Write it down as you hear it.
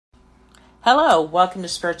Hello, welcome to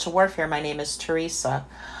Spiritual Warfare. My name is Teresa.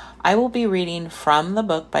 I will be reading from the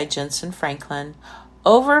book by Jensen Franklin,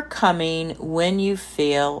 Overcoming When You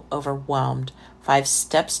Feel Overwhelmed, 5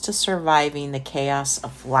 Steps to Surviving the Chaos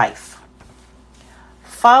of Life.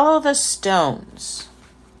 Follow the stones.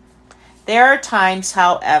 There are times,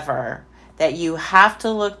 however, that you have to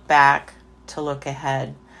look back to look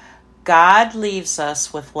ahead. God leaves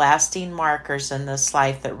us with lasting markers in this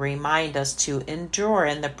life that remind us to endure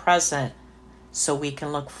in the present so we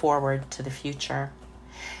can look forward to the future.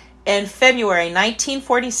 In February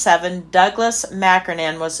 1947, Douglas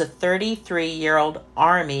McKernan was a 33-year-old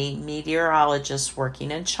Army meteorologist working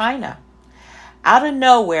in China. Out of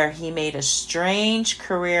nowhere, he made a strange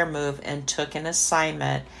career move and took an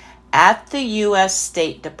assignment at the U.S.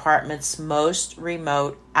 State Department's most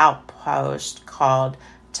remote outpost called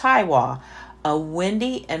Taiwan, a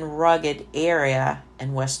windy and rugged area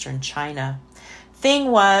in western China.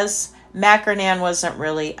 Thing was, McKernan wasn't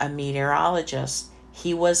really a meteorologist.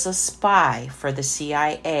 He was a spy for the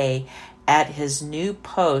CIA at his new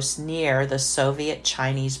post near the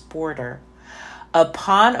Soviet-Chinese border.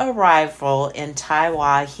 Upon arrival in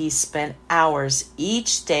Taiwan, he spent hours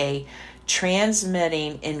each day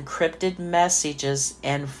transmitting encrypted messages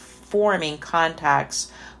and forming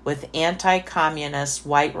contacts with anti-communist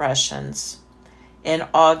White Russians. In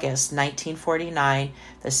August 1949,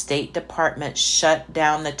 the State Department shut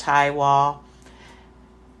down the Taiwan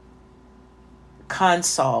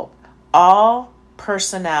consulate. All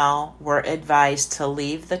personnel were advised to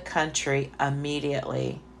leave the country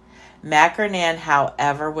immediately. McKernan,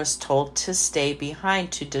 however, was told to stay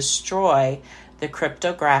behind to destroy the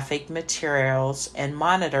cryptographic materials and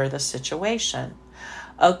monitor the situation.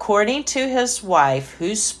 According to his wife,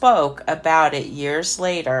 who spoke about it years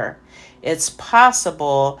later, it's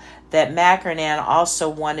possible that McKernan also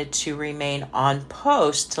wanted to remain on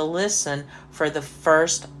post to listen for the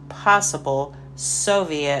first possible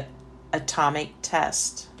Soviet atomic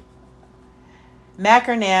test.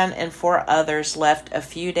 McKernan and 4 others left a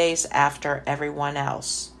few days after everyone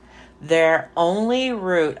else. Their only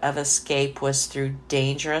route of escape was through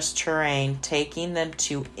dangerous terrain, taking them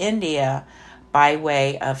to India by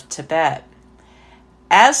way of Tibet.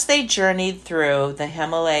 As they journeyed through the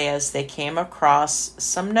Himalayas, they came across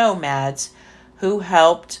some nomads who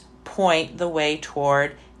helped point the way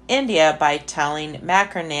toward India by telling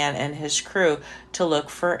McKernan and his crew to look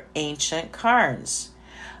for ancient cairns.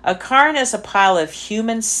 A cairn is a pile of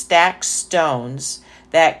human stacked stones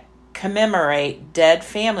that commemorate dead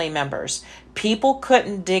family members. People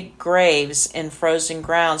couldn't dig graves in frozen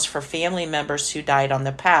grounds for family members who died on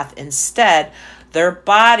the path. Instead, their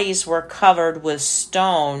bodies were covered with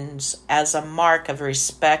stones as a mark of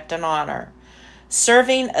respect and honor.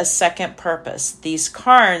 Serving a second purpose, these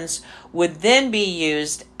cairns would then be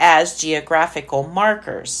used as geographical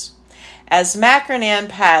markers. As McKernan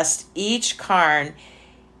passed each cairn,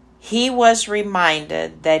 he was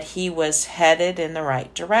reminded that he was headed in the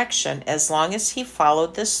right direction. As long as he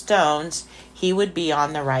followed the stones, he would be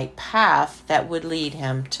on the right path that would lead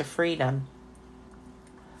him to freedom.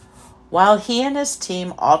 While he and his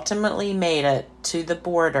team ultimately made it to the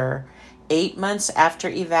border 8 months after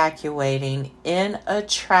evacuating, in a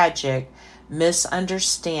tragic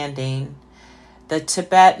misunderstanding, the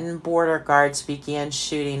Tibetan border guards began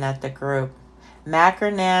shooting at the group.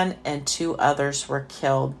 McKernan and 2 others were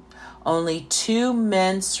killed. Only 2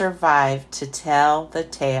 men survived to tell the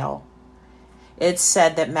tale. It's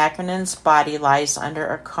said that McKernan's body lies under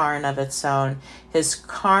a cairn of its own. His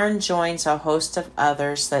cairn joins a host of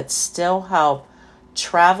others that still help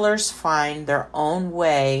travelers find their own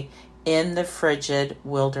way in the frigid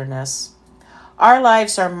wilderness. Our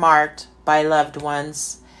lives are marked by loved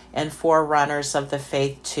ones and forerunners of the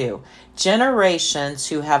faith too. Generations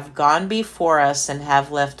who have gone before us and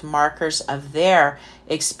have left markers of their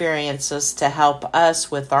experiences to help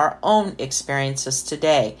us with our own experiences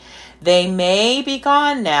today. They may be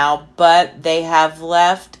gone now, but they have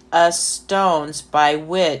left us stones by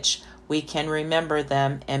which we can remember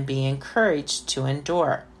them and be encouraged to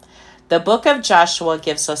endure. The book of Joshua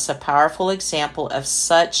gives us a powerful example of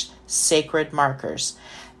such sacred markers.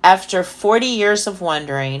 After 40 years of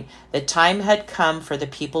wandering, the time had come for the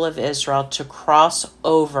people of Israel to cross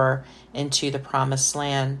over into the promised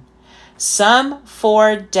land. Some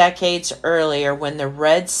 4 decades earlier, when the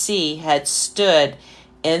Red Sea had stood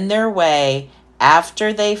in their way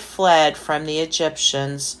after they fled from the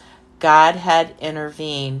Egyptians, God had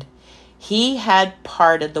intervened. He had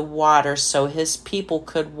parted the water so his people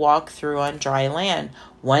could walk through on dry land.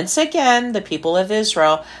 Once again, the people of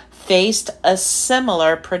Israel faced a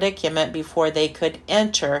similar predicament before they could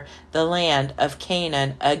enter the land of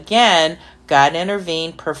Canaan. Again, God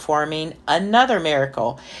intervened, performing another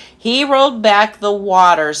miracle. He rolled back the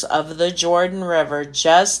waters of the Jordan River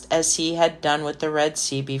just as he had done with the Red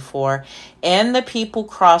Sea before, and the people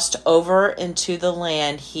crossed over into the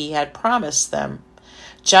land he had promised them.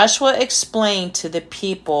 Joshua explained to the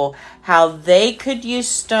people how they could use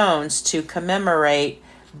stones to commemorate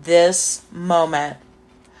this moment.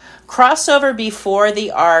 Cross over before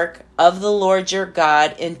the ark of the Lord your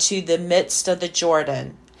God into the midst of the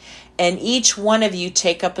Jordan, and each one of you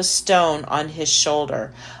take up a stone on his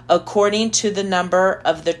shoulder, according to the number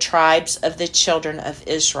of the tribes of the children of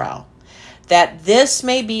Israel, that this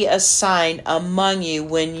may be a sign among you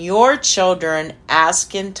when your children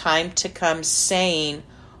ask in time to come, saying,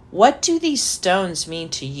 what do these stones mean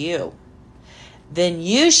to you? Then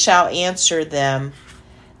you shall answer them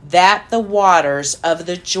that the waters of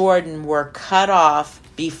the Jordan were cut off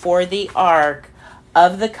before the ark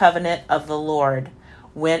of the covenant of the Lord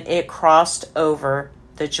when it crossed over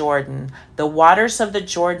the Jordan. The waters of the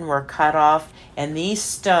Jordan were cut off, and these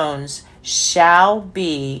stones shall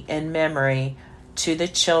be in memory to the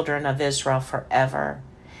children of Israel forever.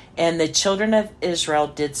 And the children of Israel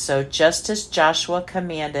did so just as Joshua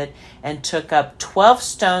commanded, and took up 12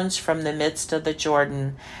 stones from the midst of the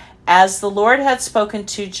Jordan, as the Lord had spoken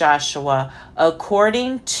to Joshua,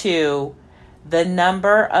 according to the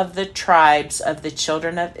number of the tribes of the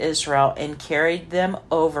children of Israel, and carried them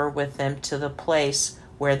over with them to the place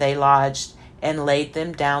where they lodged, and laid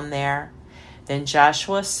them down there. Then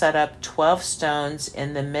Joshua set up 12 stones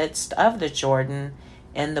in the midst of the Jordan,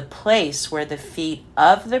 in the place where the feet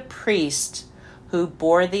of the priests who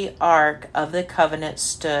bore the ark of the covenant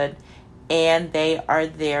stood, and they are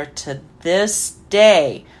there to this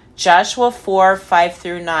day. Joshua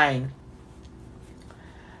 4:5-9.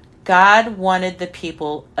 God wanted the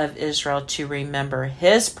people of Israel to remember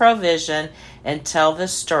his provision and tell the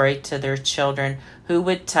story to their children, who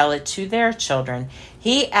would tell it to their children.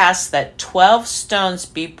 He asked that 12 stones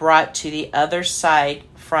be brought to the other side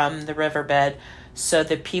from the riverbed, so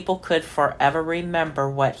the people could forever remember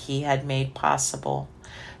what he had made possible.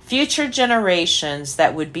 Future generations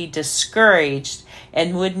that would be discouraged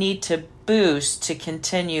and would need to boost to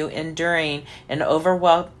continue enduring in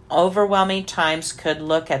overwhelming times could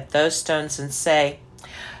look at those stones and say,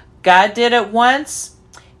 God did it once,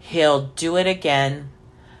 he'll do it again.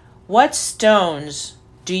 What stones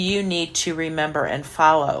do you need to remember and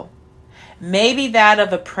follow? Maybe that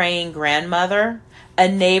of a praying grandmother, a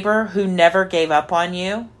neighbor who never gave up on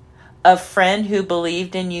you, a friend who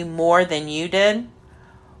believed in you more than you did.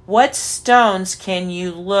 What stones can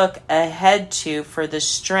you look ahead to for the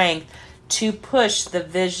strength to push the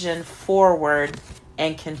vision forward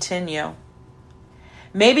and continue?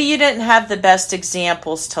 Maybe you didn't have the best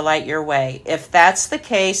examples to light your way. If that's the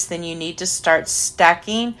case, then you need to start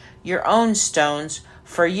stacking your own stones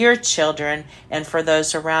for your children and for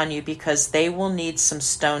those around you, because they will need some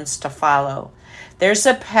stones to follow. There's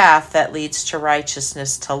a path that leads to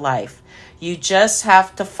righteousness, to life. You just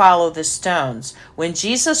have to follow the stones. When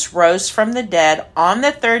Jesus rose from the dead on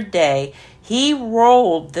the third day, he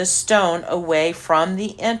rolled the stone away from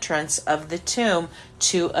the entrance of the tomb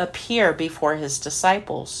to appear before his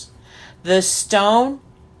disciples. The stone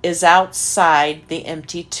is outside the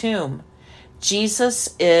empty tomb.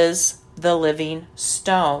 Jesus is the living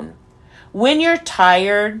stone. When you're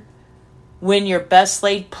tired, when your best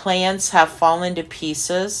laid plans have fallen to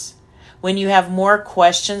pieces, when you have more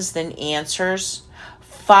questions than answers,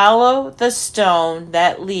 follow the stone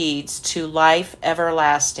that leads to life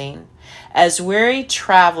everlasting. As weary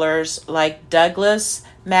travelers like Douglas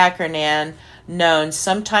McKernan known,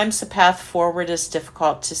 sometimes the path forward is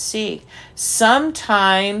difficult to see.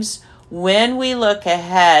 Sometimes when we look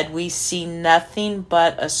ahead, we see nothing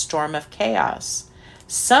but a storm of chaos.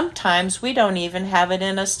 Sometimes we don't even have it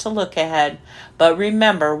in us to look ahead. But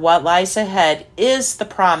remember, what lies ahead is the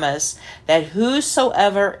promise that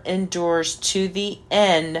whosoever endures to the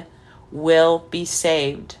end will be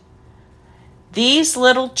saved. These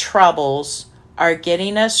little troubles are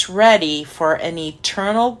getting us ready for an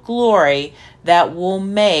eternal glory that will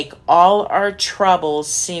make all our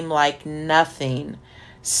troubles seem like nothing.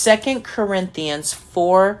 2 Corinthians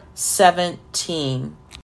 4:17.